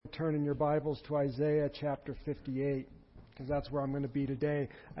turn in your Bibles to Isaiah chapter 58, because that's where I'm going to be today.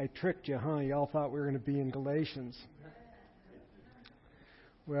 I tricked you, huh? You all thought we were going to be in Galatians.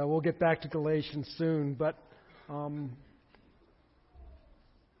 Well, we'll get back to Galatians soon, but I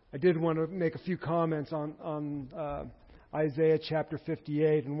did want to make a few comments on Isaiah chapter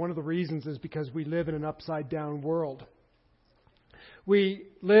 58, and one of the reasons is because we live in an upside-down world. We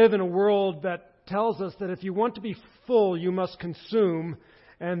live in a world that tells us that if you want to be full, you must consume,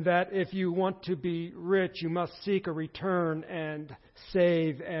 and that if you want to be rich, you must seek a return and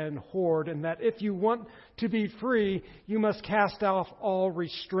save and hoard, and that if you want to be free, you must cast off all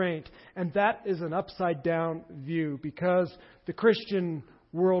restraint. And that is an upside-down view, because the Christian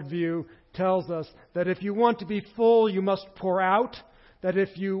worldview tells us that if you want to be full, you must pour out, that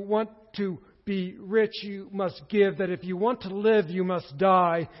if you want to be rich, you must give, that if you want to live, you must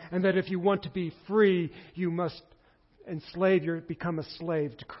die, and that if you want to be free, you must become a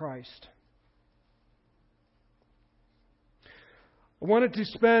slave to Christ. I wanted to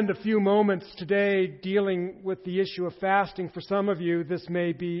spend a few moments today dealing with the issue of fasting. For some of you, this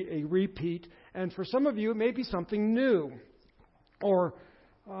may be a repeat, and for some of you, it may be something new, or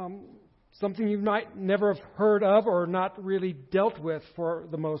something you might never have heard of or not really dealt with for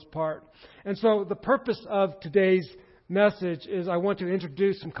the most part. And so the purpose of today's message is I want to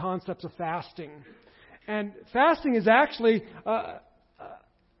introduce some concepts of fasting. And fasting is actually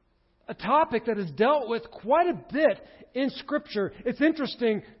a topic that is dealt with quite a bit in Scripture. It's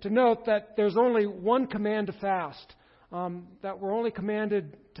interesting to note that there's only one command to fast. That we're only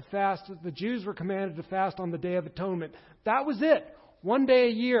commanded to fast. The Jews were commanded to fast on the Day of Atonement. That was it. One day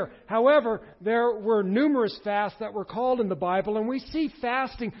a year. However, there were numerous fasts that were called in the Bible, and we see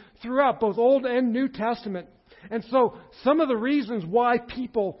fasting throughout both Old and New Testament. And so some of the reasons why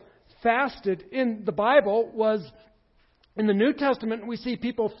people fasted in the Bible was, in the New Testament, we see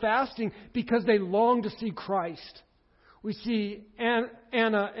people fasting because they long to see Christ. We see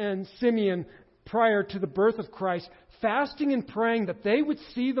Anna and Simeon, prior to the birth of Christ, fasting and praying that they would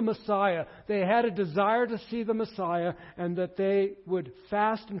see the Messiah. They had a desire to see the Messiah, and that they would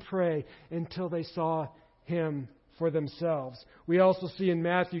fast and pray until they saw Him for themselves. We also see in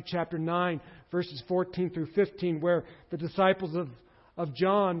Matthew chapter 9, verses 14 through 15, where the disciples of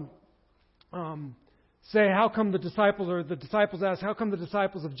John say, how come the disciples ask, how come the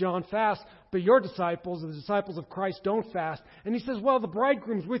disciples of John fast, but your disciples, the disciples of Christ, don't fast? And He says, well, the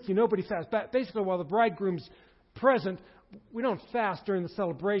bridegroom's with you, nobody fasts. Basically, while the bridegroom's present, we don't fast during the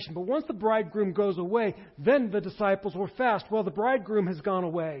celebration. But once the bridegroom goes away, then the disciples will fast. Well, the bridegroom has gone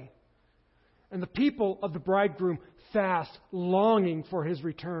away. And the people of the bridegroom fast, longing for His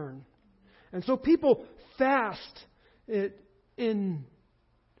return. And so people fast in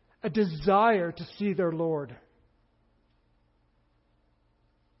a desire to see their Lord.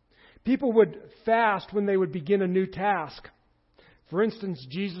 People would fast when they would begin a new task. For instance,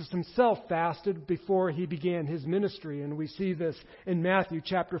 Jesus Himself fasted before He began His ministry, and we see this in Matthew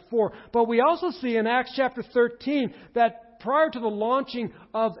chapter 4. But we also see in Acts chapter 13 that prior to the launching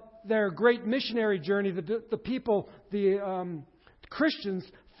of their great missionary journey, the Christians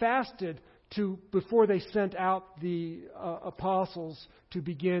fasted before they sent out the apostles to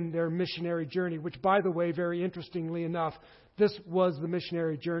begin their missionary journey, which, by the way, very interestingly enough, this was the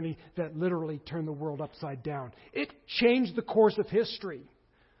missionary journey that literally turned the world upside down. It changed the course of history.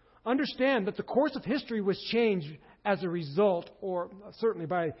 Understand that the course of history was changed as a result, or certainly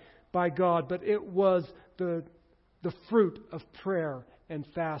by God, but it was the fruit of prayer and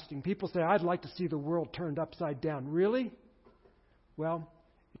fasting. People say, I'd like to see the world turned upside down. Really? Well,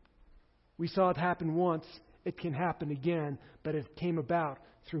 we saw it happen once. It can happen again, but it came about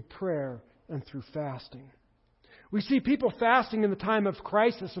through prayer and through fasting. We see people fasting in the time of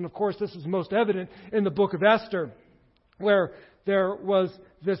crisis, and of course this is most evident in the book of Esther, where there was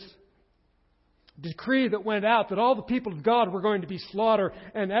this decree that went out that all the people of God were going to be slaughtered,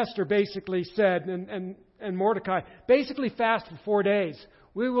 and Esther basically said, and Mordecai, basically fast for 4 days.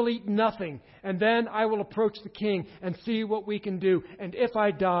 We will eat nothing, and then I will approach the king and see what we can do, and if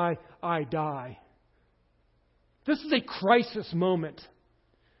I die, I die. This is a crisis moment.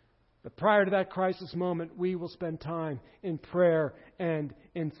 But prior to that crisis moment, we will spend time in prayer and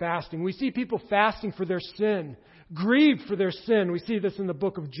in fasting. We see people fasting for their sin, grieved for their sin. We see this in the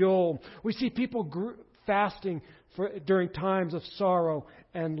book of Joel. We see people fasting during times of sorrow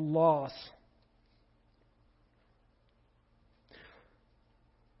and loss.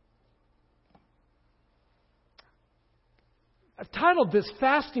 I've titled this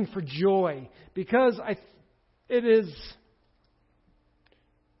Fasting for Joy because it is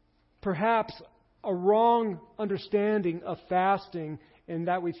perhaps a wrong understanding of fasting in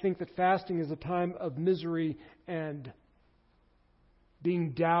that we think that fasting is a time of misery and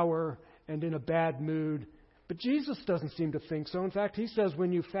being dour and in a bad mood. But Jesus doesn't seem to think so. In fact, he says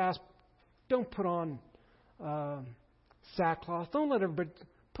when you fast, don't put on sackcloth. Don't let everybody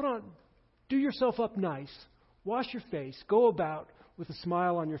do yourself up nice. Wash your face. Go about with a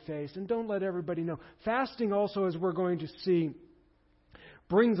smile on your face, and don't let everybody know. Fasting also, as we're going to see,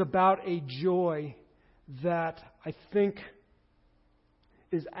 brings about a joy that I think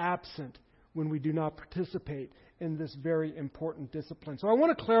is absent when we do not participate in this very important discipline. So I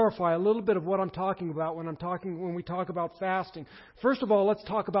want to clarify a little bit of what I'm talking about when we talk about fasting. First of all, let's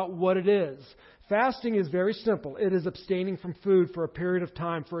talk about what it is. Fasting is very simple. It is abstaining from food for a period of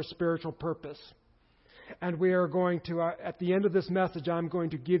time for a spiritual purpose. And we are going to, at the end of this message, I'm going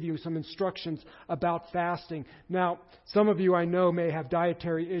to give you some instructions about fasting. Now, some of you I know may have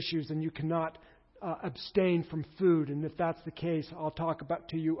dietary issues and you cannot abstain from food. And if that's the case, I'll talk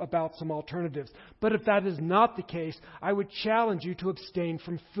to you about some alternatives. But if that is not the case, I would challenge you to abstain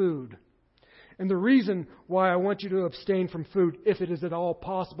from food. And the reason why I want you to abstain from food, if it is at all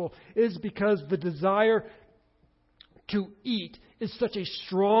possible, is because the desire to eat is such a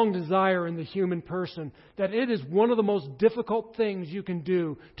strong desire in the human person that it is one of the most difficult things you can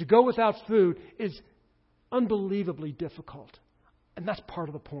do. To go without food is unbelievably difficult. And that's part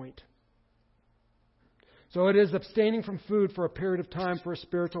of the point. So it is abstaining from food for a period of time for a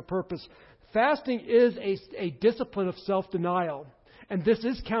spiritual purpose. Fasting is a discipline of self-denial. And this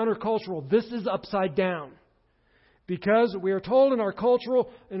is countercultural. This is upside down. Because we are told in our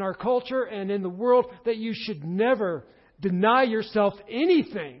culture and in the world that you should never deny yourself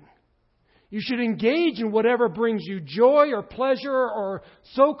anything. You should engage in whatever brings you joy or pleasure or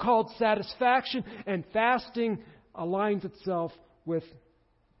so-called satisfaction. And fasting aligns itself with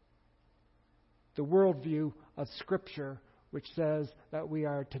the worldview of Scripture, which says that we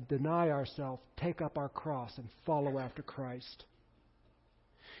are to deny ourselves, take up our cross, and follow after Christ.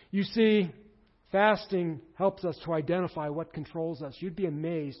 You see, fasting helps us to identify what controls us. You'd be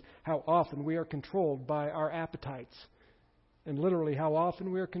amazed how often we are controlled by our appetites. And literally how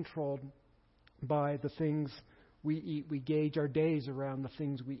often we are controlled by the things we eat. We gauge our days around the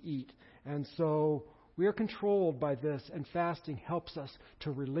things we eat. And so we are controlled by this, and fasting helps us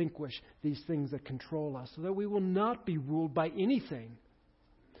to relinquish these things that control us so that we will not be ruled by anything.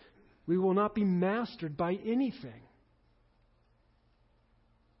 We will not be mastered by anything.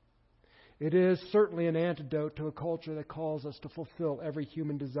 It is certainly an antidote to a culture that calls us to fulfill every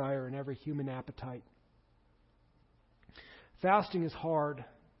human desire and every human appetite. Fasting is hard.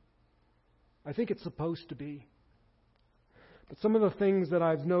 I think it's supposed to be. But some of the things that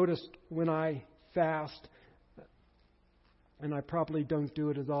I've noticed when I fast, and I probably don't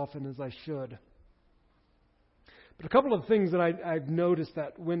do it as often as I should, but a couple of things that I've noticed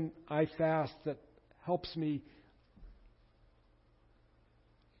that when I fast that helps me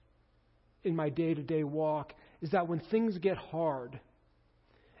in my day-to-day walk is that when things get hard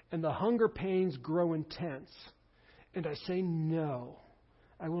and the hunger pains grow intense, and I say, no,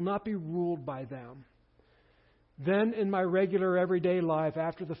 I will not be ruled by them. Then in my regular everyday life,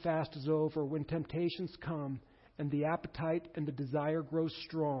 after the fast is over, when temptations come and the appetite and the desire grows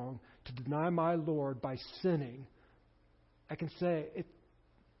strong to deny my Lord by sinning, I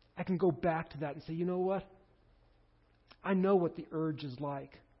can go back to that and say, you know what? I know what the urge is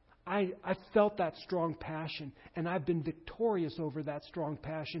like. I felt that strong passion, and I've been victorious over that strong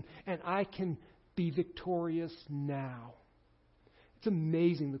passion, and I can be victorious now. It's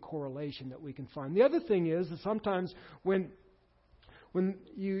amazing the correlation that we can find. The other thing is that sometimes when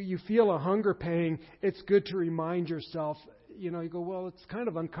you feel a hunger pain, it's good to remind yourself, you go, well, it's kind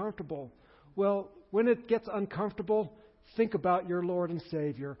of uncomfortable. Well, when it gets uncomfortable, think about your Lord and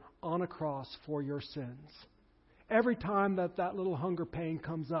Savior on a cross for your sins. Every time that little hunger pain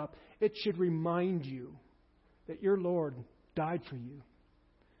comes up, it should remind you that your Lord died for you.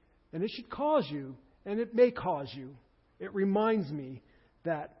 And it should cause you, and it may cause you, it reminds me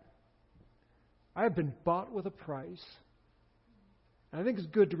that I have been bought with a price. And I think it's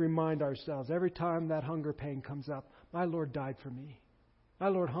good to remind ourselves every time that hunger pain comes up, my Lord died for me. My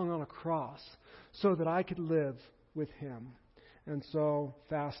Lord hung on a cross so that I could live with Him. And so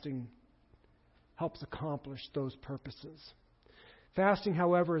fasting helps accomplish those purposes. Fasting,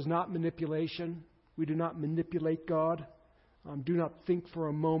 however, is not manipulation. We do not manipulate God. Do not think for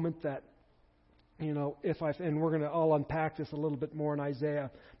a moment that, and I'll unpack this a little bit more in Isaiah,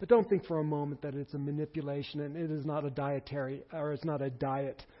 but don't think for a moment that it's a manipulation and it is not a dietary, or it's not a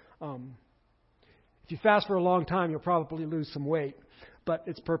diet. If you fast for a long time, you'll probably lose some weight, but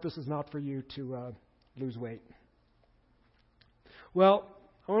its purpose is not for you to lose weight. Well,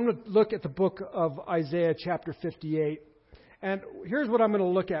 I want to look at the book of Isaiah chapter 58. And here's what I'm going to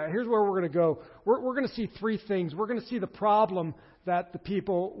look at. Here's where we're going to go. We're going to see three things. We're going to see the problem that the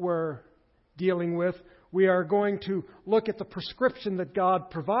people were dealing with. We are going to look at the prescription that God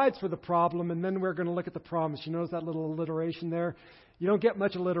provides for the problem, and then we're going to look at the promise. You notice that little alliteration there? You don't get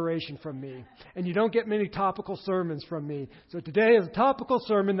much alliteration from me, and you don't get many topical sermons from me. So today is a topical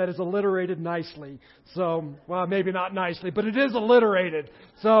sermon that is alliterated nicely. So, well, maybe not nicely, but it is alliterated.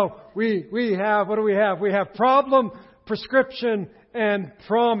 So we have, what do we have? We have problem, prescription, and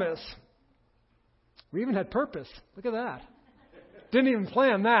promise. We even had purpose. Look at that. Didn't even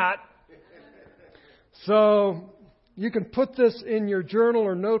plan that. So you can put this in your journal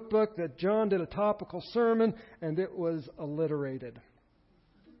or notebook that John did a topical sermon and it was alliterated.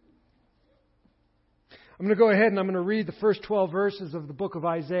 I'm going to go ahead and I'm going to read the first 12 verses of the book of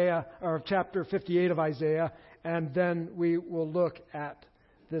Isaiah, or chapter 58 of Isaiah, and then we will look at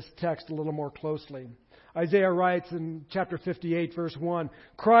this text a little more closely. Isaiah writes in chapter 58, verse 1,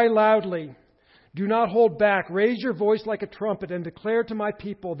 "Cry loudly, do not hold back. Raise your voice like a trumpet and declare to my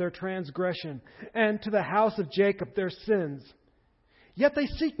people their transgression, and to the house of Jacob their sins. Yet they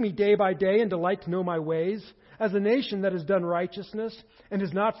seek me day by day and delight to know my ways. As a nation that has done righteousness and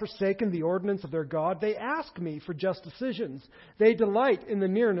has not forsaken the ordinance of their God, they ask me for just decisions. They delight in the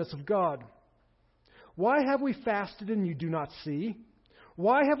nearness of God. Why have we fasted and you do not see?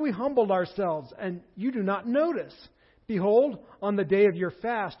 Why have we humbled ourselves and you do not notice? Behold, on the day of your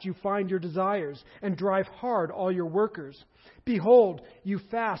fast you find your desires and drive hard all your workers. Behold, you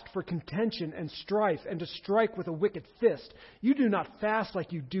fast for contention and strife and to strike with a wicked fist. You do not fast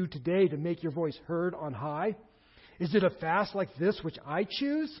like you do today to make your voice heard on high. Is it a fast like this which I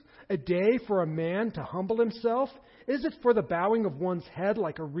choose? A day for a man to humble himself? Is it for the bowing of one's head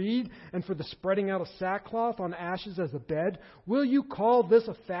like a reed and for the spreading out of sackcloth on ashes as a bed? Will you call this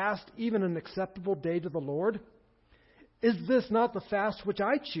a fast, even an acceptable day to the Lord? Is this not the fast which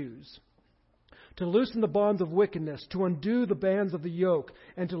I choose? To loosen the bonds of wickedness, to undo the bands of the yoke,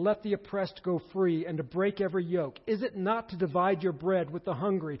 and to let the oppressed go free, and to break every yoke? Is it not to divide your bread with the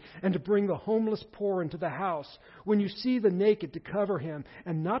hungry, and to bring the homeless poor into the house? When you see the naked, to cover him,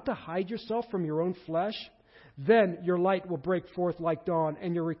 and not to hide yourself from your own flesh? Then your light will break forth like dawn,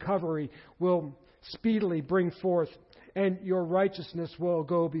 and your recovery will speedily bring forth, and your righteousness will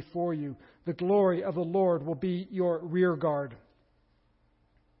go before you. The glory of the Lord will be your rear guard.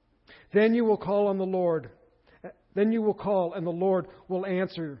 Then you will call on the Lord. Then you will call, and the Lord will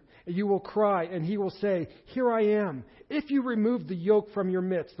answer. You will cry, and He will say, Here I am. If you remove the yoke from your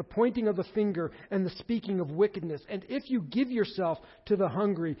midst, the pointing of the finger and the speaking of wickedness, and if you give yourself to the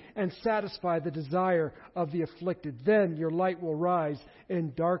hungry and satisfy the desire of the afflicted, then your light will rise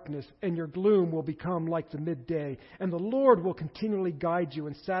in darkness, and your gloom will become like the midday. And the Lord will continually guide you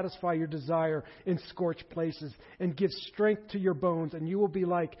and satisfy your desire in scorched places, and give strength to your bones, and you will be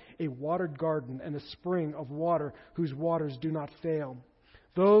like a watered garden and a spring of water whose waters do not fail.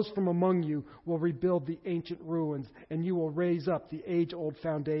 Those from among you will rebuild the ancient ruins, and you will raise up the age-old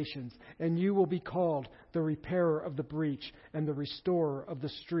foundations, and you will be called the repairer of the breach and the restorer of the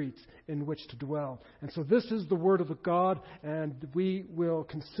streets in which to dwell. And so this is the word of the God, and we will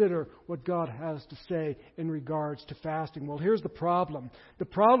consider what God has to say in regards to fasting. Well, here's the problem. The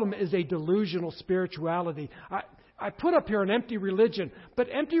problem is a delusional spirituality. I put up here an empty religion, but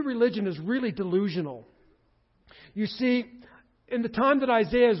empty religion is really delusional. You see, in the time that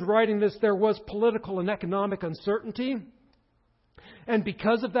Isaiah is writing this, there was political and economic uncertainty. And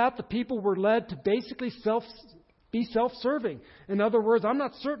because of that, the people were led to basically be self-serving. In other words, I'm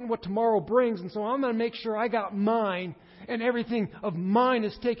not certain what tomorrow brings, and so I'm going to make sure I got mine and everything of mine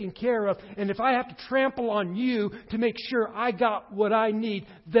is taken care of. And if I have to trample on you to make sure I got what I need,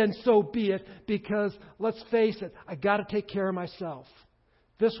 then so be it. Because let's face it, I got to take care of myself.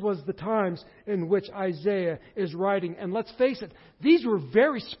 This was the times in which Isaiah is writing. And let's face it, these were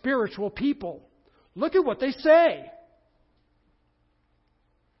very spiritual people. Look at what they say.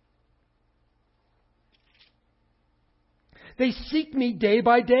 They seek me day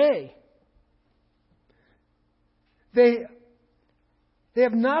by day. They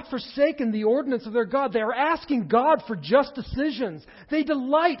have not forsaken the ordinance of their God. They are asking God for just decisions. They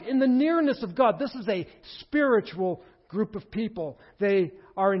delight in the nearness of God. This is a spiritual group of people. They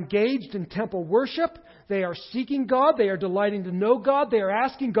are engaged in temple worship. They are seeking God. They are delighting to know God. They are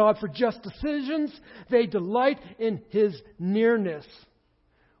asking God for just decisions. They delight in His nearness.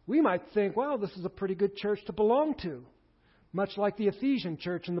 We might think, wow, this is a pretty good church to belong to. Much like the Ephesian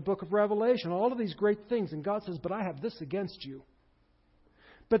church in the book of Revelation. All of these great things. And God says, but I have this against you.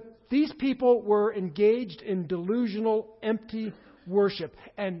 But these people were engaged in delusional, empty worship.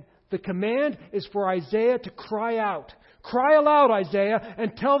 And the command is for Isaiah to cry out. Cry aloud, Isaiah,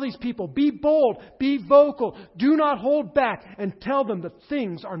 and tell these people, be bold, be vocal, do not hold back, and tell them that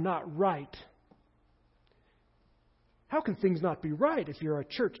things are not right. How can things not be right if you're a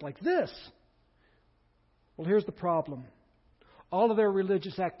church like this? Well, here's the problem. All of their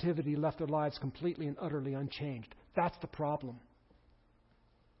religious activity left their lives completely and utterly unchanged. That's the problem.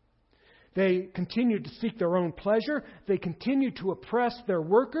 They continued to seek their own pleasure. They continued to oppress their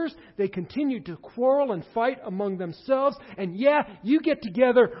workers. They continued to quarrel and fight among themselves. And yeah, you get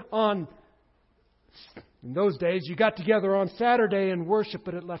together in those days, you got together on Saturday and worship,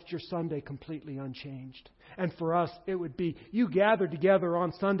 but it left your Sunday completely unchanged. And for us, it would be you gather together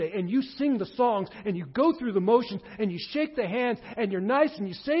on Sunday and you sing the songs and you go through the motions and you shake the hands and you're nice and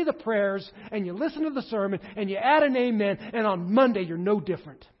you say the prayers and you listen to the sermon and you add an amen, and on Monday you're no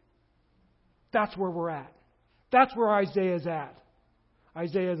different. That's where we're at. That's where Isaiah's at.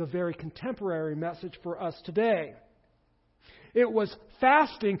 Isaiah is a very contemporary message for us today. It was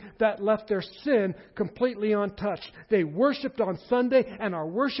fasting that left their sin completely untouched. They worshipped on Sunday, and our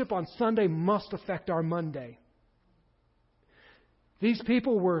worship on Sunday must affect our Monday. These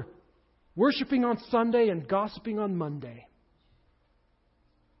people were worshiping on Sunday and gossiping on Monday.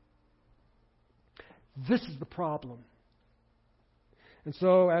 This is the problem. And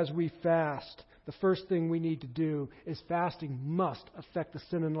so as we fast, the first thing we need to do is fasting must affect the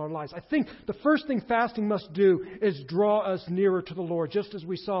sin in our lives. I think the first thing fasting must do is draw us nearer to the Lord, just as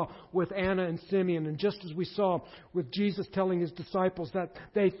we saw with Anna and Simeon, and just as we saw with Jesus telling His disciples that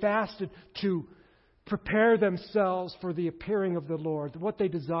they fasted to prepare themselves for the appearing of the Lord. What they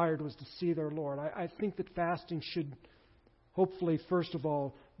desired was to see their Lord. I think that fasting should hopefully, first of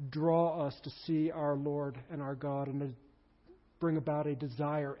all, draw us to see our Lord and our God, and bring about a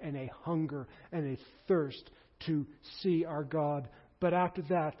desire and a hunger and a thirst to see our God. But after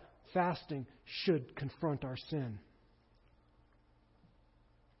that, fasting should confront our sin.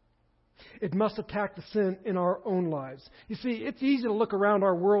 It must attack the sin in our own lives. You see, it's easy to look around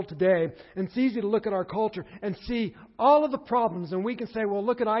our world today, and it's easy to look at our culture and see all of the problems, and we can say, well,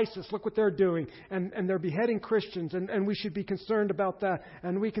 look at ISIS, look what they're doing, and they're beheading Christians, and we should be concerned about that.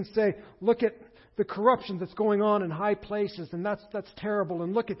 And we can say, look at the corruption that's going on in high places, and that's terrible.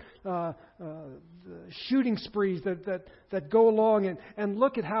 And look at the shooting sprees that go along, and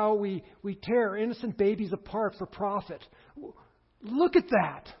look at how we tear innocent babies apart for profit. Look at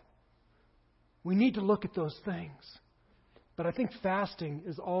that. We need to look at those things. But I think fasting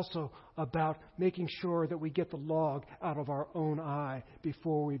is also about making sure that we get the log out of our own eye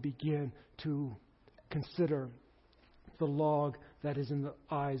before we begin to consider the log that is in the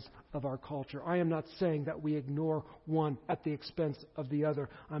eyes of our culture. I am not saying that we ignore one at the expense of the other.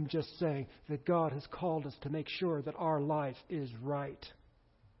 I'm just saying that God has called us to make sure that our life is right.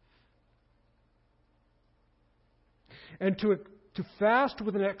 And to fast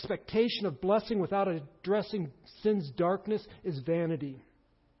with an expectation of blessing without addressing sin's darkness is vanity.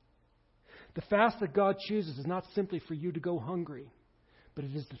 The fast that God chooses is not simply for you to go hungry, but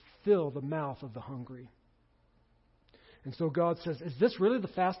it is to fill the mouth of the hungry. And so God says, is this really the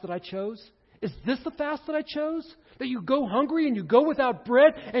fast that I chose? Is this the fast that I chose? That you go hungry and you go without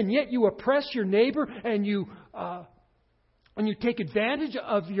bread, and yet you oppress your neighbor and you take advantage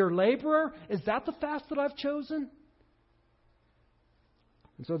of your laborer? Is that the fast that I've chosen?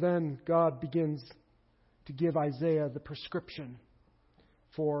 And so then God begins to give Isaiah the prescription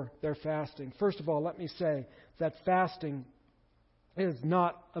for their fasting. First of all, let me say that fasting is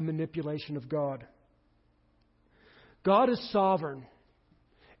not a manipulation of God. God is sovereign,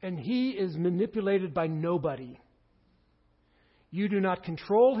 and He is manipulated by nobody. You do not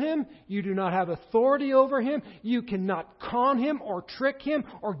control Him. You do not have authority over Him. You cannot con Him or trick Him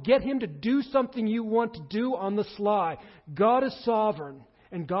or get Him to do something you want to do on the sly. God is sovereign,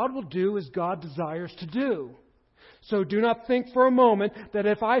 and God will do as God desires to do. So do not think for a moment that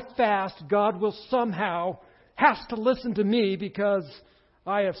if I fast, God will somehow have to listen to me because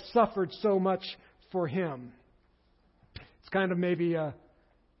I have suffered so much for Him. It's kind of maybe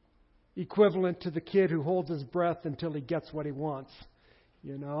equivalent to the kid who holds his breath until he gets what he wants.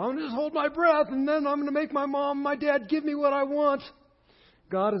 You know, I'm going to just hold my breath and then I'm going to make my mom, my dad give me what I want.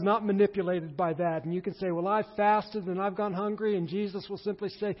 God is not manipulated by that. And you can say, well, I fasted and I've gone hungry. And Jesus will simply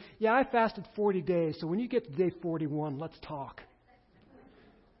say, yeah, I fasted 40 days. So when you get to day 41, let's talk.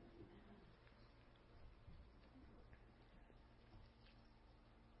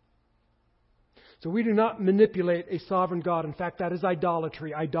 So we do not manipulate a sovereign God. In fact, that is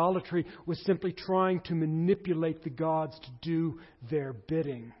idolatry. Idolatry was simply trying to manipulate the gods to do their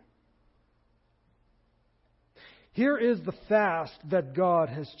bidding. Here is the fast that God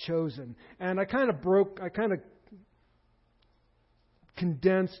has chosen. And I kind of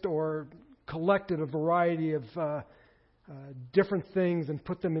condensed or collected a variety of different things and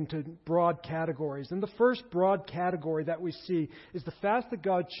put them into broad categories. And the first broad category that we see is the fast that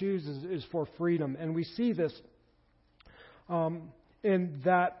God chooses is for freedom. And we see this in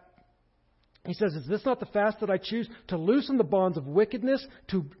that He says, "Is this not the fast that I choose? To loosen the bonds of wickedness,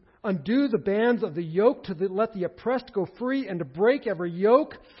 to undo the bands of the yoke, to let the oppressed go free, and to break every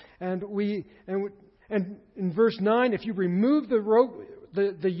yoke." And in verse 9, if you remove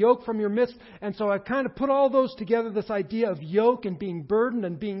the yoke from your midst. And so I've kind of put all those together, this idea of yoke and being burdened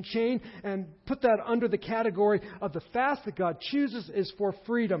and being chained, and put that under the category of the fast that God chooses is for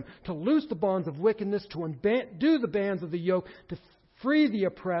freedom, to loose the bonds of wickedness, to undo the bands of the yoke, to free the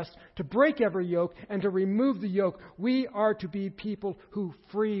oppressed, to break every yoke, and to remove the yoke. We are to be people who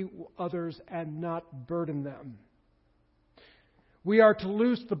free others and not burden them. We are to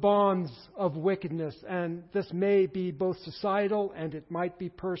loose the bonds of wickedness, and this may be both societal and it might be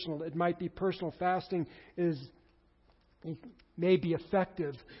personal. It might be personal. Fasting may be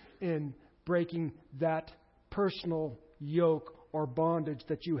effective in breaking that personal yoke or bondage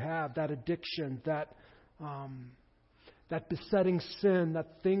that you have, that addiction, that besetting sin,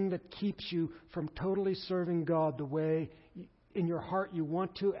 that thing that keeps you from totally serving God the way in your heart you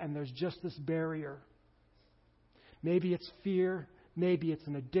want to, and there's just this barrier. Maybe it's fear. Maybe it's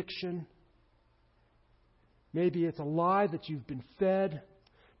an addiction. Maybe it's a lie that you've been fed.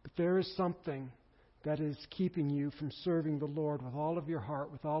 But there is something that is keeping you from serving the Lord with all of your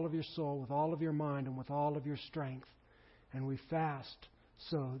heart, with all of your soul, with all of your mind, and with all of your strength. And we fast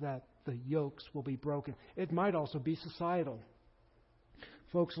so that the yokes will be broken. It might also be societal.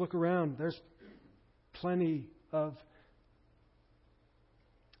 Folks, look around. There's plenty of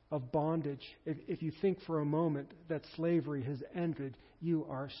bondage. If you think for a moment that slavery has ended, you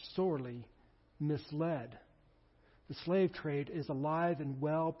are sorely misled. The slave trade is alive and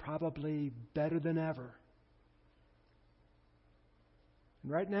well, probably better than ever.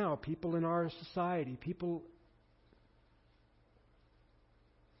 And right now, people in our society, people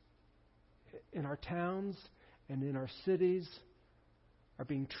in our towns and in our cities are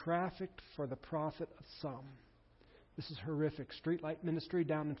being trafficked for the profit of some. This is horrific. Streetlight Ministry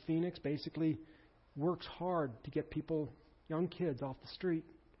down in Phoenix basically works hard to get people, young kids, off the street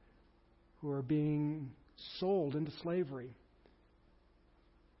who are being sold into slavery.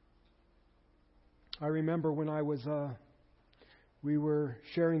 I remember when we were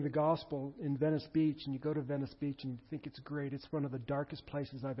sharing the gospel in Venice Beach, and you go to Venice Beach and you think it's great. It's one of the darkest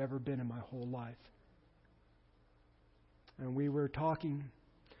places I've ever been in my whole life. And we were talking.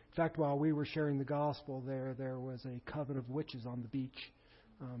 In fact, while we were sharing the gospel there was a coven of witches on the beach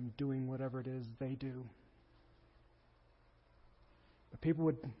doing whatever it is they do. But people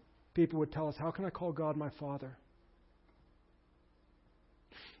would tell us, how can I call God my Father?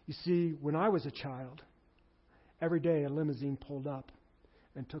 You see, when I was a child, every day a limousine pulled up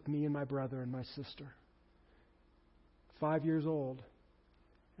and took me and my brother and my sister. 5 years old,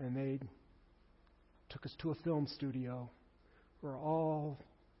 and they took us to a film studio where all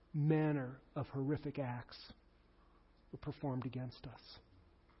manner of horrific acts were performed against us.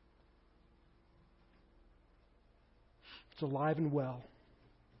 It's alive and well.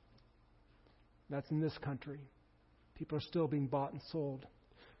 That's in this country. People are still being bought and sold.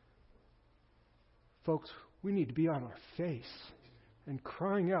 Folks, we need to be on our face and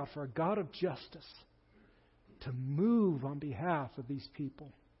crying out for a God of justice to move on behalf of these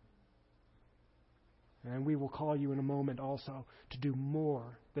people. And we will call you in a moment also to do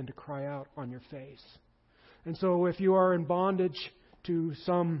more than to cry out on your face. And so if you are in bondage to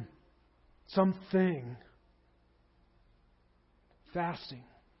something, fasting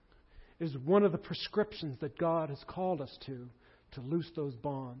is one of the prescriptions that God has called us to loose those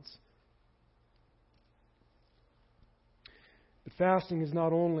bonds. But fasting is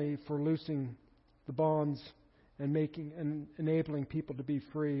not only for loosing the bonds and enabling people to be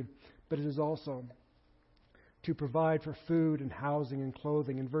free, but it is also to provide for food and housing and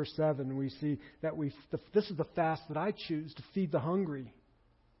clothing. In verse 7, we see that this is the fast that I choose, to feed the hungry.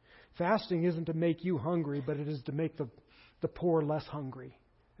 Fasting isn't to make you hungry, but it is to make the poor less hungry.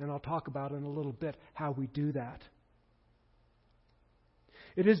 And I'll talk about in a little bit how we do that.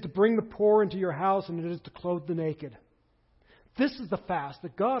 It is to bring the poor into your house, and it is to clothe the naked. This is the fast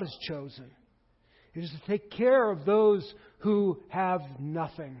that God has chosen. It is to take care of those who have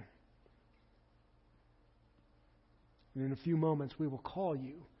nothing. And in a few moments, we will call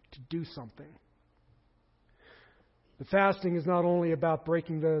you to do something. The fasting is not only about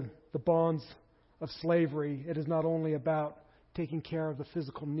breaking the bonds of slavery, it is not only about taking care of the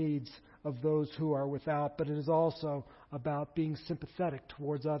physical needs of those who are without, but it is also about being sympathetic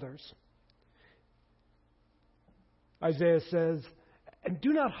towards others. Isaiah says, and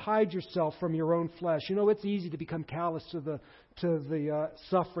do not hide yourself from your own flesh. You know, it's easy to become callous to the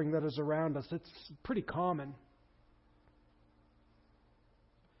suffering that is around us. It's pretty common.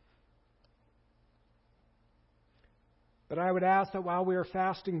 But I would ask that while we are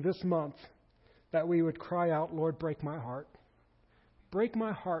fasting this month, that we would cry out, Lord, break my heart. Break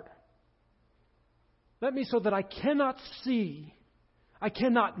my heart. Let me so that I cannot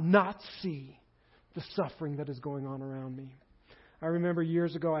not see the suffering that is going on around me. I remember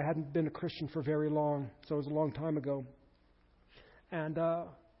years ago, I hadn't been a Christian for very long, so it was a long time ago. And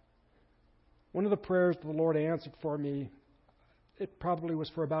one of the prayers the Lord answered for me, it probably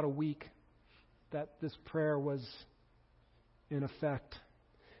was for about a week that this prayer was in effect.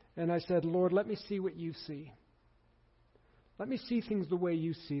 And I said, Lord, let me see what you see. Let me see things the way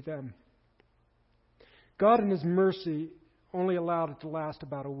you see them. God in His mercy only allowed it to last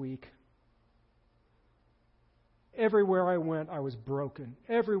about a week. Everywhere I went, I was broken.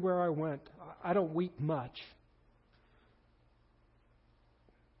 Everywhere I went, I don't weep much.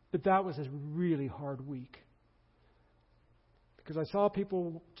 But that was a really hard week. Because I saw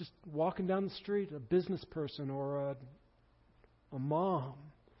people just walking down the street, a business person or a mom.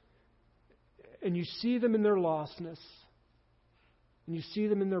 And you see them in their lostness. And you see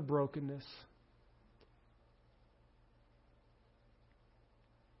them in their brokenness.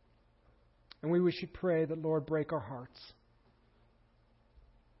 And we should pray that, Lord, break our hearts.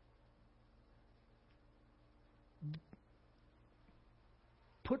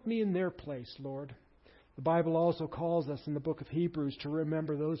 Put me in their place, Lord. The Bible also calls us in the book of Hebrews to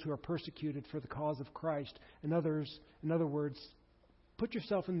remember those who are persecuted for the cause of Christ. In other words, put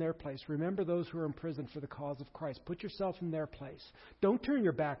yourself in their place. Remember those who are in prison for the cause of Christ. Put yourself in their place. Don't turn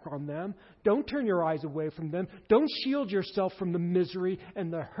your back on them. Don't turn your eyes away from them. Don't shield yourself from the misery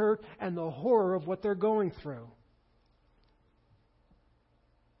and the hurt and the horror of what they're going through.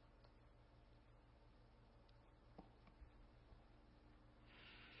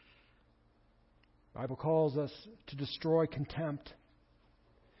 The Bible calls us to destroy contempt.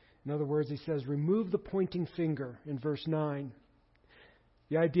 In other words, he says, remove the pointing finger in verse 9.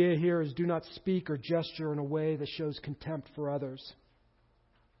 The idea here is do not speak or gesture in a way that shows contempt for others.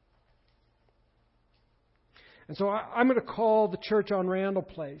 And so I'm going to call the church on Randall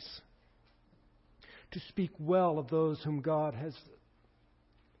Place to speak well of those whom God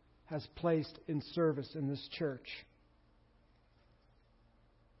has placed in service in this church.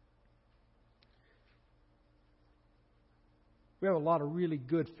 We have a lot of really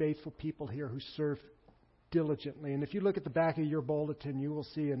good, faithful people here who serve diligently. And if you look at the back of your bulletin, you will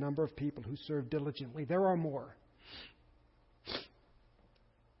see a number of people who serve diligently. There are more.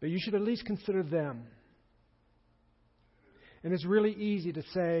 But you should at least consider them. And it's really easy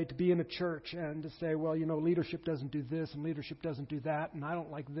to be in a church and to say, well, you know, leadership doesn't do this and leadership doesn't do that, and I don't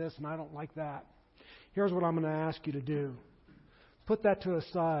like this and I don't like that. Here's what I'm going to ask you to do. Put that to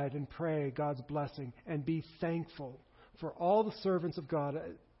aside and pray God's blessing and be thankful for all the servants of God.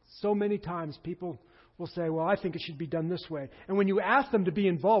 So many times people will say, well, I think it should be done this way. And when you ask them to be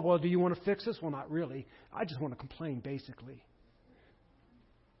involved, well, do you want to fix this? Well, not really. I just want to complain, basically.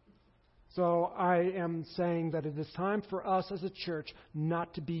 So I am saying that it is time for us as a church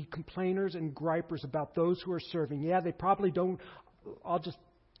not to be complainers and gripers about those who are serving. Yeah, they probably don't. I'll just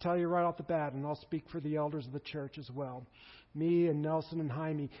tell you right off the bat, and I'll speak for the elders of the church as well. Me and Nelson and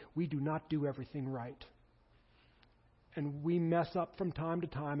Jaime, we do not do everything right. And we mess up from time to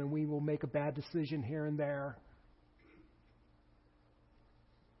time, and we will make a bad decision here and there.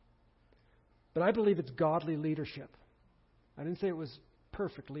 But I believe it's godly leadership. I didn't say it was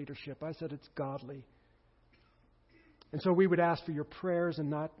perfect leadership. I said it's godly. And so we would ask for your prayers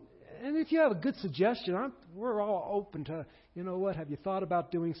and if you have a good suggestion, we're all open to, you know what, have you thought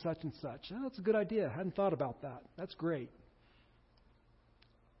about doing such and such? Oh, that's a good idea. I hadn't thought about that. That's great.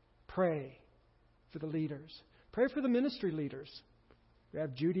 Pray for the leaders. Pray for the ministry leaders. We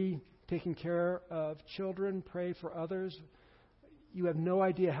have Judy taking care of children. Pray for others. You have no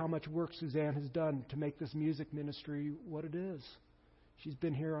idea how much work Suzanne has done to make this music ministry what it is. She's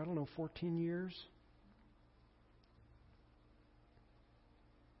been here, 14 years.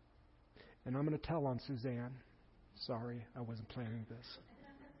 And I'm going to tell on Suzanne. Sorry, I wasn't planning this.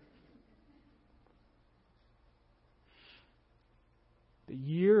 But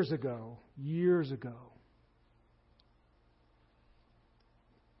years ago,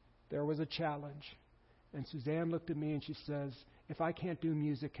 there was a challenge. And Suzanne looked at me and she says, if I can't do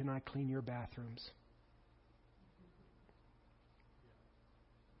music, can I clean your bathrooms?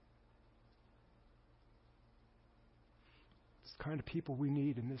 It's the kind of people we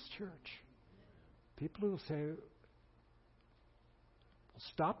need in this church. People who will say,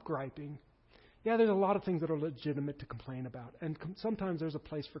 stop griping. Yeah, there's a lot of things that are legitimate to complain about. And sometimes there's a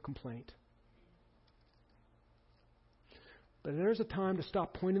place for complaint. But there's a time to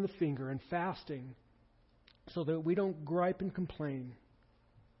stop pointing the finger and fasting so that we don't gripe and complain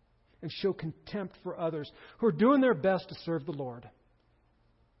and show contempt for others who are doing their best to serve the Lord.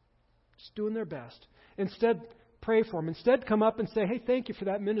 Just doing their best. Instead, pray for them. Instead, come up and say, hey, thank you for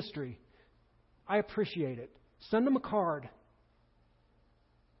that ministry. I appreciate it. Send them a card.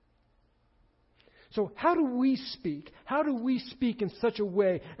 So how do we speak? How do we speak in such a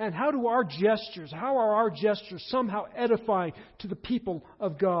way? And how are our gestures somehow edifying to the people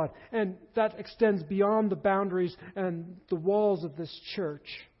of God? And that extends beyond the boundaries and the walls of this church.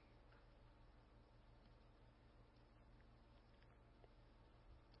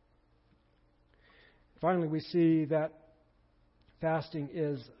 Finally, we see that fasting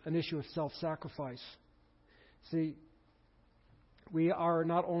is an issue of self-sacrifice. See, we are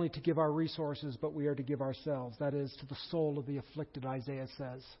not only to give our resources, but we are to give ourselves. That is, to the soul of the afflicted, Isaiah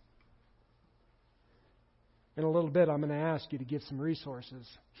says. In a little bit, I'm going to ask you to give some resources.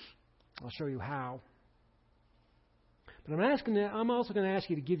 I'll show you how. But I'm also going to ask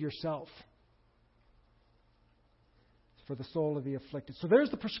you to give yourself for the soul of the afflicted. So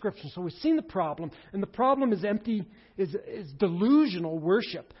there's the prescription. So we've seen the problem, and the problem is is delusional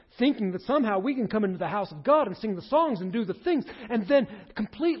worship, thinking that somehow we can come into the house of God and sing the songs and do the things, and then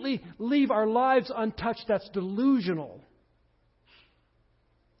completely leave our lives untouched. That's delusional.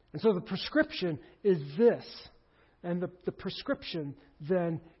 And so the prescription is this. And the prescription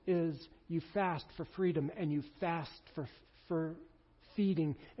then is you fast for freedom, and you fast for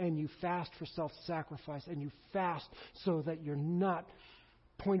feeding, and you fast for self-sacrifice, and you fast so that you're not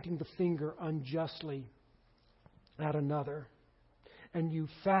pointing the finger unjustly at another. And you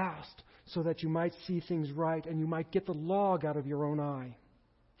fast so that you might see things right, and you might get the log out of your own eye.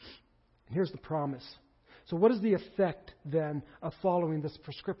 And here's the promise. So what is the effect then of following this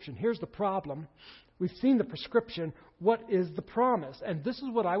prescription? Here's the problem. We've seen the prescription. What is the promise? And this is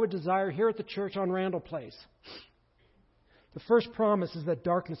what I would desire here at the church on Randall Place. The first promise is that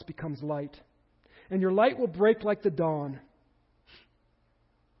darkness becomes light, and your light will break like the dawn.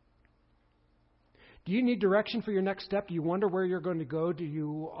 Do you need direction for your next step? Do you wonder where you're going to go? Do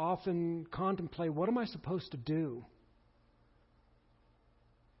you often contemplate, what am I supposed to do?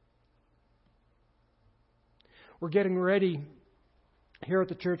 We're getting ready here at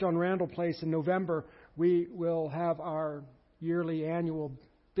the church on Randall Place in November. We will have our yearly annual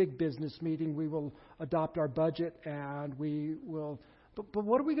big business meeting. We will adopt our budget, and we will... But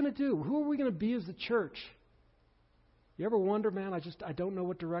what are we going to do? Who are we going to be as a church? You ever wonder, man, I don't know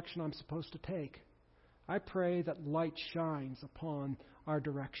what direction I'm supposed to take. I pray that light shines upon our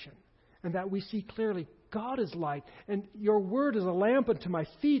direction, and that we see clearly God is light, and your word is a lamp unto my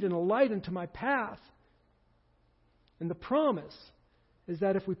feet and a light unto my path. And the promise is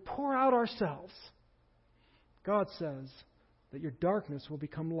that if we pour out ourselves, God says that your darkness will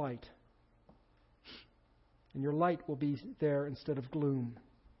become light. And your light will be there instead of gloom.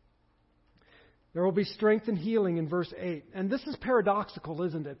 There will be strength and healing in verse 8. And this is paradoxical,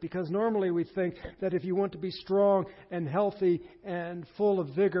 isn't it? Because normally we think that if you want to be strong and healthy and full of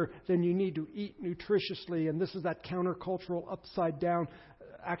vigor, then you need to eat nutritiously. And this is that countercultural, upside down,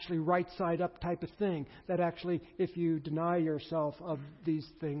 actually right side up type of thing. That actually, if you deny yourself of these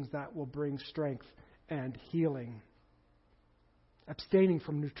things, that will bring strength and healing. Abstaining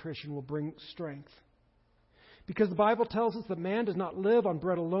from nutrition will bring strength. Because the Bible tells us that man does not live on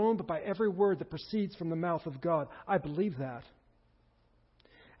bread alone, but by every word that proceeds from the mouth of God. I believe that.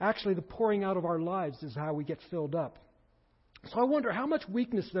 Actually, the pouring out of our lives is how we get filled up. So I wonder how much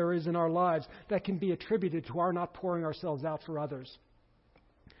weakness there is in our lives that can be attributed to our not pouring ourselves out for others.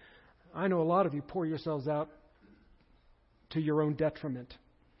 I know a lot of you pour yourselves out to your own detriment.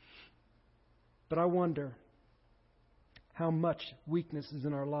 But I wonder how much weakness is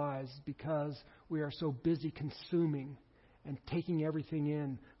in our lives because we are so busy consuming and taking everything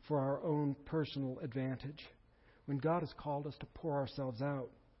in for our own personal advantage, when God has called us to pour ourselves out.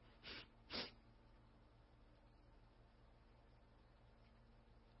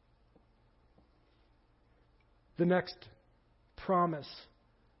 The next promise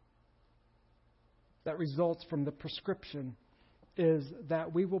that results from the prescription is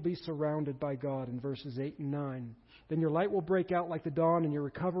that we will be surrounded by God in verses 8 and 9. Then your light will break out like the dawn, and your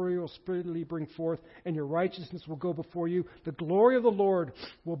recovery will speedily bring forth, and your righteousness will go before you. The glory of the Lord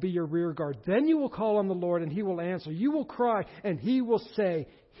will be your rear guard. Then you will call on the Lord, and He will answer. You will cry, and He will say,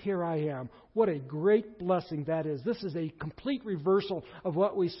 here I am. What a great blessing that is. This is a complete reversal of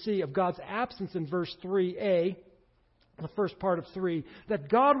what we see of God's absence in verse 3a. The first part of 3, that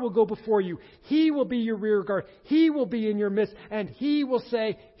God will go before you. He will be your rear guard. He will be in your midst, and He will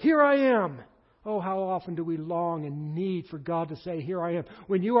say, here I am. Oh, how often do we long and need for God to say, here I am.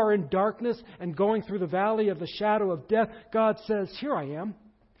 When you are in darkness and going through the valley of the shadow of death, God says, here I am.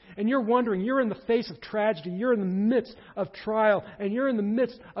 And you're wondering, you're in the face of tragedy, you're in the midst of trial, and you're in the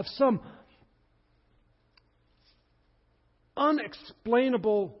midst of some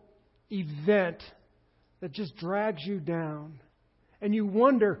unexplainable event that just drags you down. And you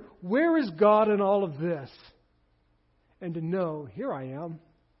wonder, where is God in all of this? And to know, here I am.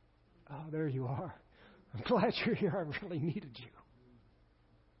 Oh, there you are. I'm glad you're here. I really needed you.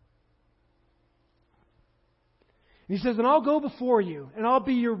 And He says, and I'll go before you, and I'll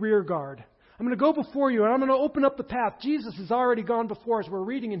be your rear guard. I'm going to go before you, and I'm going to open up the path. Jesus has already gone before us. We're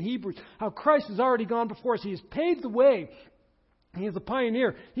reading in Hebrews how Christ has already gone before us. He has paved the way. He is a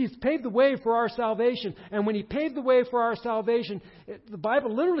pioneer. He's paved the way for our salvation. And when He paved the way for our salvation, the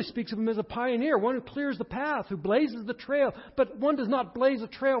Bible literally speaks of Him as a pioneer, one who clears the path, who blazes the trail. But one does not blaze a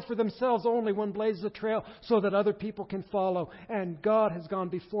trail for themselves only. One blazes a trail so that other people can follow. And God has gone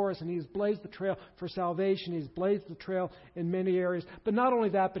before us, and He has blazed the trail for salvation. He's blazed the trail in many areas. But not only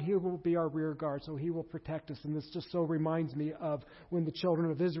that, but He will be our rear guard, so He will protect us. And this just so reminds me of when the children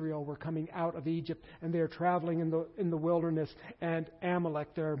of Israel were coming out of Egypt, and they are traveling in the wilderness. And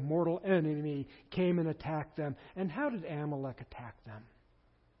Amalek, their mortal enemy, came and attacked them. And how did Amalek attack them?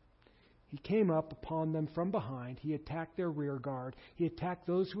 He came up upon them from behind. He attacked their rear guard. He attacked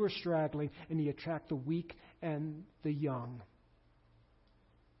those who were straggling, and he attacked the weak and the young.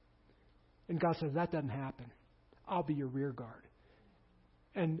 And God says, that doesn't happen. I'll be your rear guard.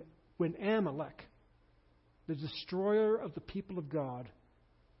 And when Amalek, the destroyer of the people of God,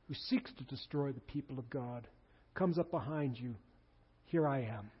 who seeks to destroy the people of God, comes up behind you, here I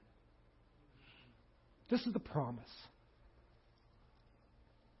am. This is the promise.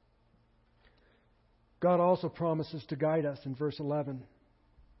 God also promises to guide us in verse 11.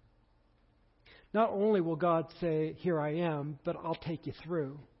 Not only will God say, here I am, but I'll take you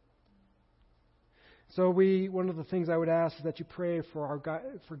through. So one of the things I would ask is that you pray for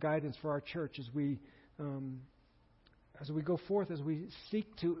guidance for our church as we go forth, as we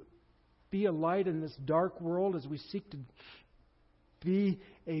seek to be a light in this dark world, as we seek to be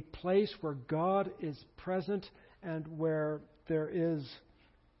a place where God is present and where there is,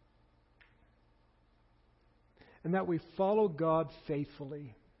 and that we follow God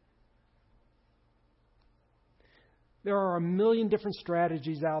faithfully. There are a million different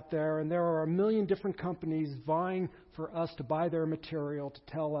strategies out there, and there are a million different companies vying for us to buy their material to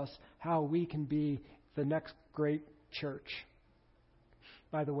tell us how we can be the next great church.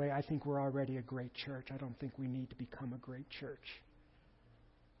 By the way, I think we're already a great church. I don't think we need to become a great church.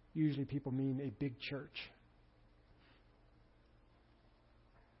 Usually people mean a big church.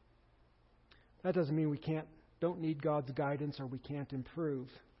 That doesn't mean we don't need God's guidance or we can't improve.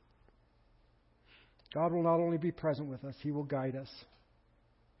 God will not only be present with us, He will guide us.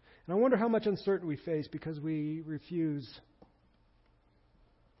 And I wonder how much uncertainty we face because we refuse,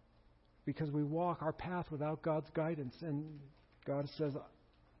 because we walk our path without God's guidance. And God says,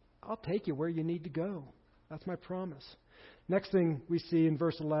 I'll take you where you need to go. That's my promise. Next thing we see in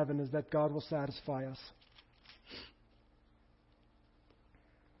verse 11 is that God will satisfy us.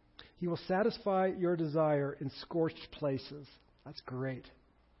 He will satisfy your desire in scorched places. That's great.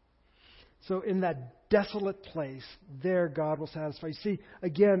 So in that desolate place, there God will satisfy. You see,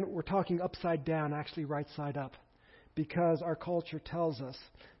 again, we're talking upside down, actually right side up. Because our culture tells us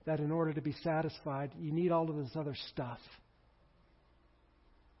that in order to be satisfied, you need all of this other stuff.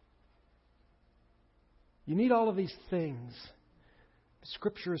 You need all of these things.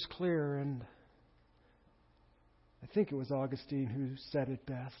 Scripture is clear, and I think it was Augustine who said it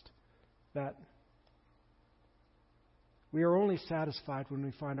best, that we are only satisfied when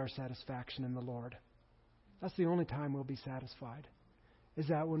we find our satisfaction in the Lord. That's the only time we'll be satisfied, is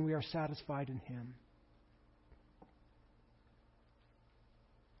that when we are satisfied in Him.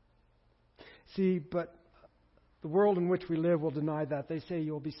 See, but the world in which we live will deny that. They say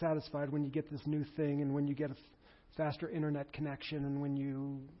you'll be satisfied when you get this new thing and when you get a faster internet connection and when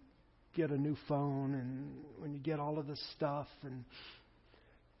you get a new phone and when you get all of this stuff. And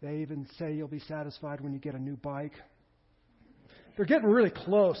they even say you'll be satisfied when you get a new bike. They're getting really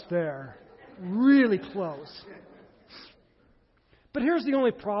close there. Really close. But here's the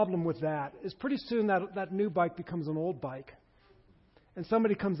only problem with that, is pretty soon that new bike becomes an old bike. And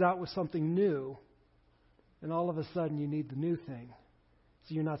somebody comes out with something new, and all of a sudden you need the new thing.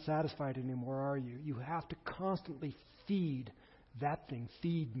 So you're not satisfied anymore, are you? You have to constantly feed that thing.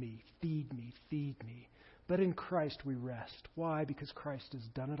 Feed me, feed me, feed me. But in Christ we rest. Why? Because Christ has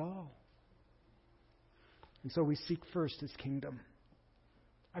done it all. And so we seek first His kingdom.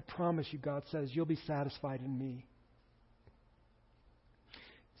 I promise you, God says, you'll be satisfied in me.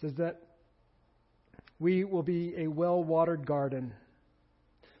 He says that we will be a well-watered garden.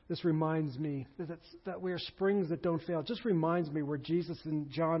 This reminds me that we are springs that don't fail. It just reminds me where Jesus in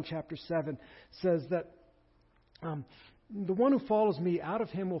John chapter 7 says that the one who follows me, out of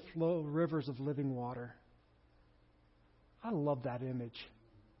him will flow rivers of living water. I love that image.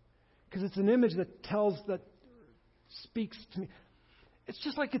 Because it's an image that speaks to me. It's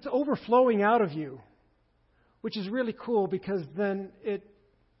just like it's overflowing out of you, which is really cool because then it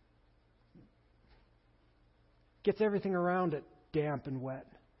gets everything around it damp and wet.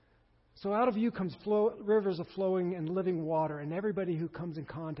 So out of you comes rivers of flowing and living water, and everybody who comes in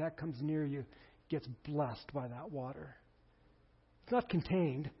contact, comes near you, gets blessed by that water. It's not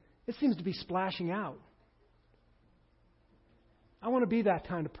contained. It seems to be splashing out. I want to be that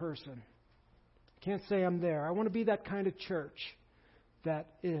kind of person. Can't say I'm there. I want to be that kind of church that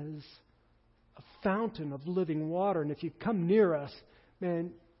is a fountain of living water. And if you come near us,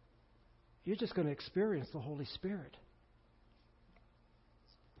 man, you're just going to experience the Holy Spirit.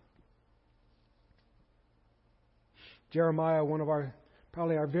 Jeremiah, one of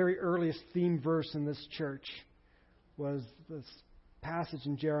probably our very earliest theme verse in this church, was this passage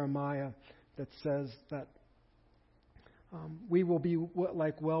in Jeremiah that says that we will be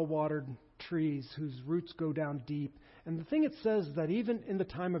like well-watered trees whose roots go down deep. And the thing it says is that even in the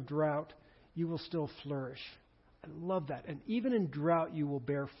time of drought, you will still flourish. I love that. And even in drought, you will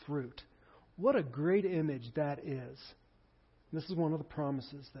bear fruit. What a great image that is. This is one of the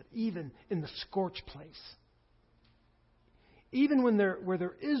promises, that even in the scorched place, even where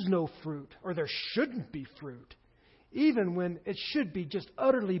there is no fruit, or there shouldn't be fruit, even when it should be just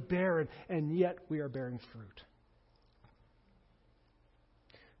utterly barren, and yet we are bearing fruit.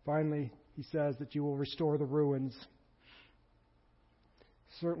 Finally, he says that you will restore the ruins.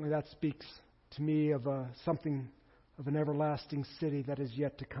 Certainly that speaks to me of something of an everlasting city that is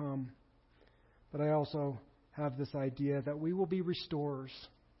yet to come. But I also have this idea that we will be restorers.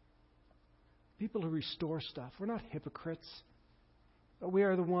 People who restore stuff. We're not hypocrites. But we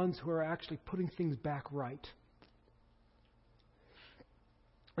are the ones who are actually putting things back right.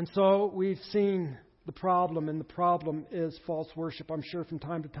 And so we've seen the problem, and the problem is false worship. I'm sure from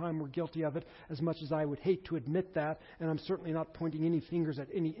time to time we're guilty of it, as much as I would hate to admit that, and I'm certainly not pointing any fingers at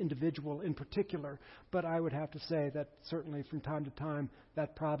any individual in particular, but I would have to say that certainly from time to time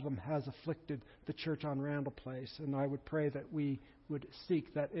that problem has afflicted the church on Randall Place, and I would pray that we would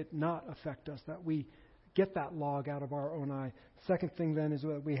seek that it not affect us, that we get that log out of our own eye. Second thing then is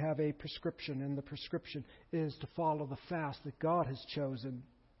that we have a prescription, and the prescription is to follow the fast that God has chosen.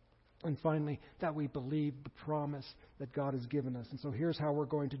 And finally, that we believe the promise that God has given us. And so here's how we're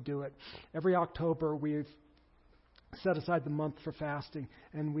going to do it. Every October, we've set aside the month for fasting,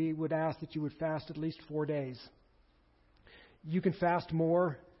 and we would ask that you would fast at least 4 days. You can fast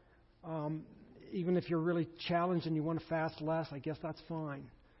more. Even if you're really challenged and you want to fast less, I guess that's fine.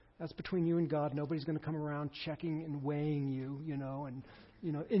 That's between you and God. Nobody's going to come around checking and weighing you, and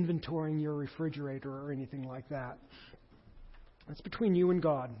inventorying your refrigerator or anything like that. It's between you and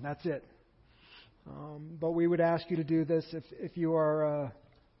God. That's it. But we would ask you to do this. If you are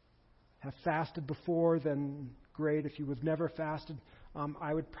have fasted before, then great. If you have never fasted,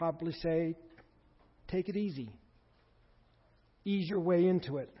 I would probably say take it easy. Ease your way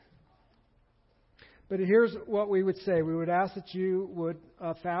into it. But here's what we would say. We would ask that you would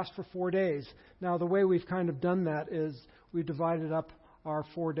fast for 4 days. Now, the way we've kind of done that is we've divided up our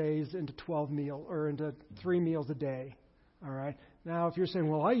 4 days into 12 meals, or into 3 meals a day. All right. Now, if you're saying,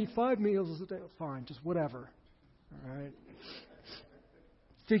 well, I eat 5 meals a day, fine, just whatever. All right.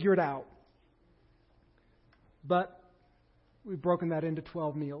 Figure it out. But we've broken that into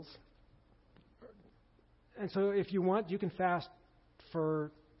 12 meals. And so if you want, you can fast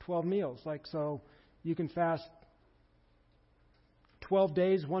for 12 meals. So you can fast 12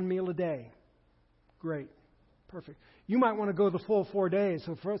 days, 1 meal a day. Great. Perfect. You might want to go the full 4 days.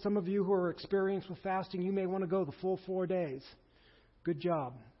 So for some of you who are experienced with fasting, you may want to go the full 4 days. Good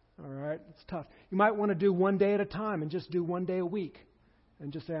job. All right. It's tough. You might want to do 1 day at a time and just do 1 day a week.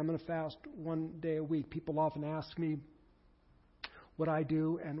 And just say, I'm going to fast 1 day a week. People often ask me, what I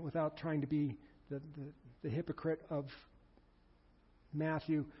do, and without trying to be the hypocrite of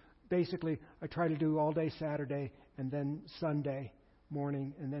Matthew, basically I try to do all day Saturday and then Sunday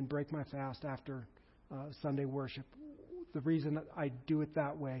morning, and then break my fast after Sunday worship. The reason that I do it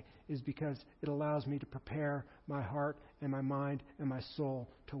that way is because it allows me to prepare my heart and my mind and my soul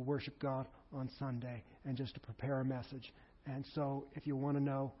to worship God on Sunday, and just to prepare a message. And so if you want to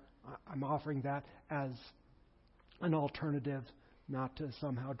know, I'm offering that as an alternative, not to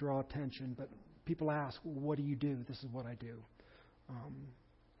somehow draw attention. But people ask, well, what do you do? This is what I do.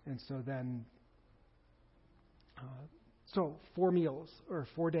 And so then, so 4 meals or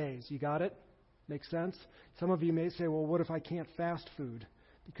 4 days. You got it? Makes sense? Some of you may say, well, what if I can't fast food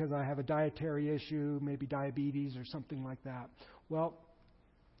because I have a dietary issue, maybe diabetes or something like that? Well,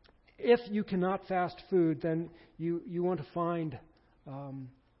 if you cannot fast food, then you want to find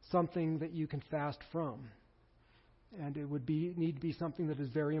something that you can fast from. And it would need to be something that is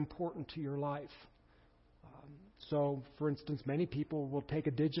very important to your life. So, for instance, many people will take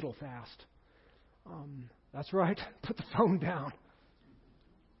a digital fast. That's right. Put the phone down.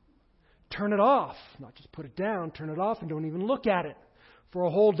 Turn it off. Not just put it down, turn it off and don't even look at it for a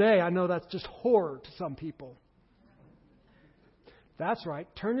whole day. I know that's just horror to some people. That's right.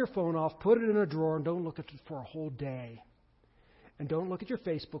 Turn your phone off, put it in a drawer, and don't look at it for a whole day. And don't look at your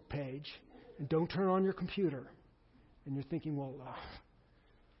Facebook page, and don't turn on your computer. And you're thinking, well,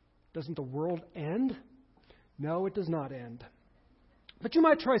 doesn't the world end? No, it does not end. But you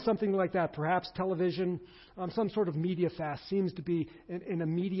might try something like that. Perhaps television, some sort of media fast seems to be, in a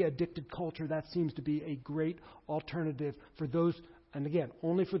media-addicted culture, that seems to be a great alternative for those, and again,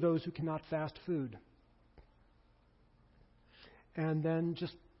 only for those who cannot fast food. And then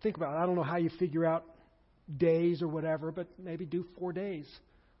just think about it. I don't know how you figure out days or whatever, but maybe do 4 days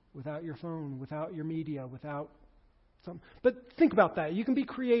without your phone, without your media, without some. But think about that. You can be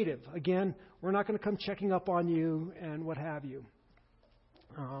creative. Again, we're not going to come checking up on you and what have you.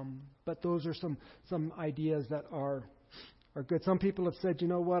 But those are some ideas that are good. Some people have said, you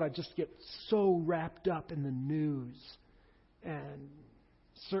know what, I just get so wrapped up in the news and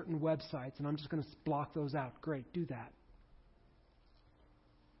certain websites, and I'm just going to block those out. Great, do that.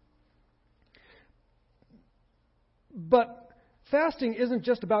 But fasting isn't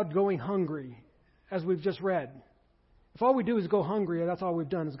just about going hungry, as we've just read. If all we do is go hungry, that's all we've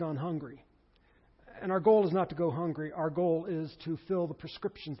done is gone hungry. And our goal is not to go hungry. Our goal is to fill the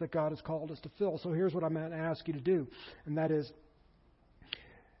prescriptions that God has called us to fill. So here's what I'm going to ask you to do. And that is,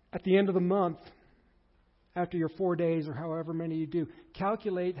 at the end of the month, after your 4 days or however many you do,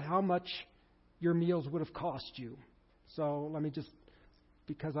 calculate how much your meals would have cost you. So let me just,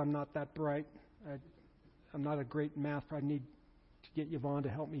 because I'm not that bright, I'm not a great math, I need to get Yvonne to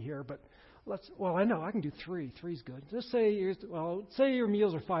help me here. But I know, I can do 3. 3's good. Just say your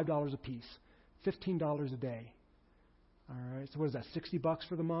meals are $5 a piece. $15 a day. All right. So what is that? $60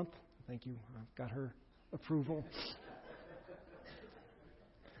 for the month? Thank you. I've got her approval.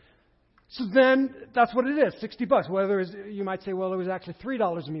 So then that's what it is. $60. Whether you might say, well, it was actually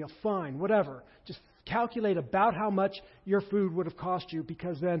 $3 a meal. Fine. Whatever. Just calculate about how much your food would have cost you,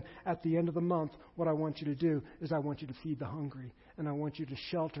 because then at the end of the month, what I want you to do is I want you to feed the hungry, and I want you to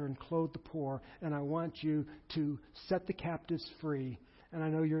shelter and clothe the poor, and I want you to set the captives free. And I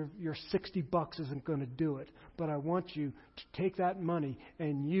know your $60 isn't going to do it, but I want you to take that money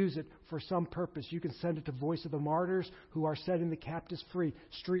and use it for some purpose. You can send it to Voice of the Martyrs, who are setting the captives free.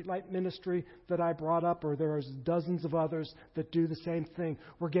 Streetlight Ministry that I brought up, or there's dozens of others that do the same thing.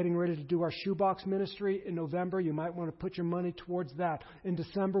 We're getting ready to do our shoebox ministry in November. You might want to put your money towards that. In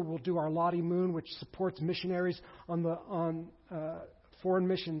December, we'll do our Lottie Moon, which supports missionaries on foreign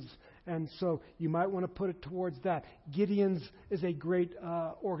missions. And so you might want to put it towards that. Gideon's is a great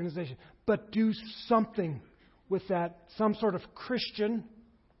organization. But do something with that, some sort of Christian.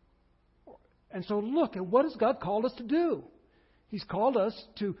 And so look at what has God called us to do. He's called us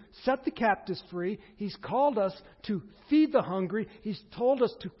to set the captives free. He's called us to feed the hungry. He's told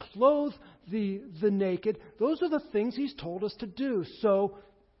us to clothe the naked. Those are the things He's told us to do. So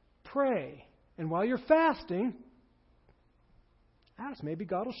pray. And while you're fasting, ask. Maybe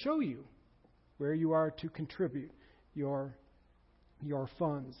God will show you where you are to contribute your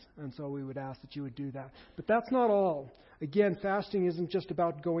funds. And so we would ask that you would do that. But that's not all. Again, fasting isn't just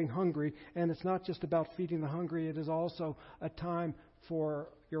about going hungry, and it's not just about feeding the hungry. It is also a time for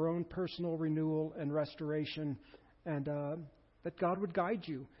your own personal renewal and restoration, and that God would guide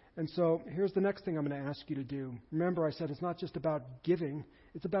you. And so here's the next thing I'm going to ask you to do. Remember, I said it's not just about giving.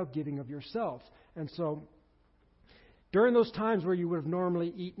 It's about giving of yourself. And so during those times where you would have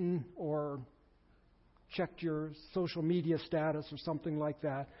normally eaten or checked your social media status or something like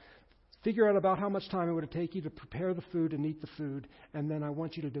that. Figure out about how much time it would take you to prepare the food and eat the food, and then I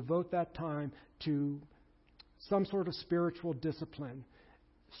want you to devote that time to some sort of spiritual discipline.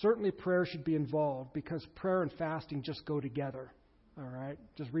 Certainly prayer should be involved because prayer and fasting just go together. All right?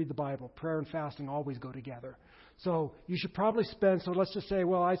 Just read the Bible. Prayer and fasting always go together. So you should probably spend, so let's just say,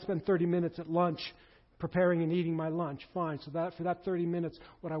 well, I spend 30 minutes at lunch preparing and eating my lunch. Fine. So that for that 30 minutes,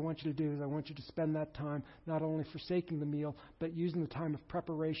 what I want you to do is I want you to spend that time not only forsaking the meal, but using the time of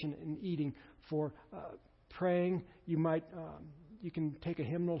preparation and eating for praying. You can take a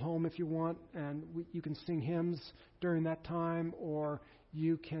hymnal home if you want, and you can sing hymns during that time, or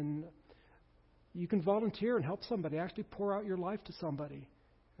you can volunteer and help somebody. Actually, pour out your life to somebody.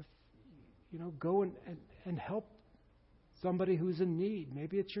 Go and help somebody who's in need.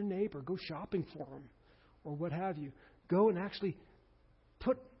 Maybe it's your neighbor. Go shopping for them, or what have you. Go and actually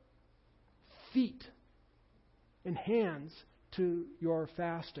put feet and hands to your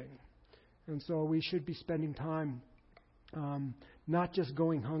fasting. And so we should be spending time not just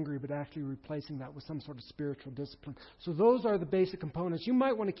going hungry, but actually replacing that with some sort of spiritual discipline. So those are the basic components. You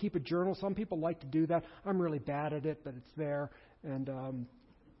might want to keep a journal. Some people like to do that. I'm really bad at it, but it's there. And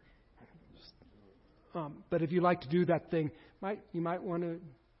but if you like to do that thing, you might want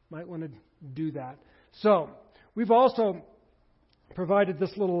to do that. So we've also provided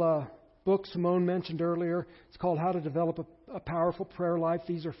this little book Simone mentioned earlier. It's called How to Develop a Powerful Prayer Life.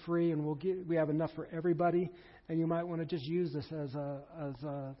 These are free, and we have enough for everybody. And you might want to just use this as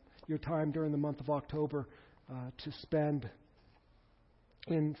your time during the month of October to spend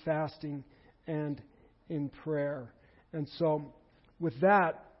in fasting and in prayer. And so with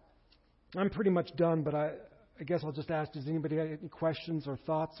that, I'm pretty much done, but I guess I'll just ask, does anybody have any questions or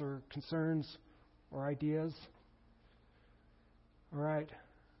thoughts or concerns or ideas? All right.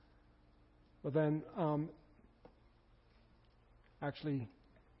 Well then, actually,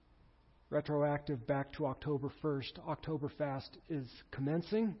 retroactive back to October 1st. Oktoberfest is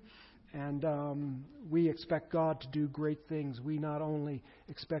commencing, and we expect God to do great things. We not only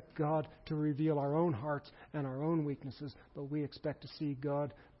expect God to reveal our own hearts and our own weaknesses, but we expect to see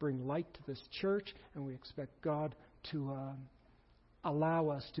God bring light to this church, and we expect God to allow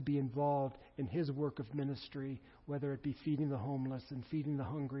us to be involved in His work of ministry, whether it be feeding the homeless and feeding the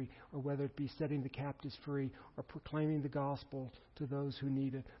hungry, or whether it be setting the captives free or proclaiming the gospel to those who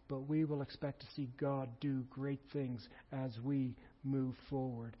need it. But we will expect to see God do great things as we move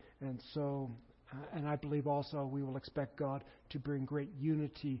forward. And so, and I believe also we will expect God to bring great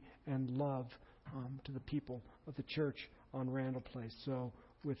unity and love to the people of the church on Randall Place. So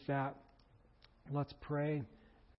with that, let's pray.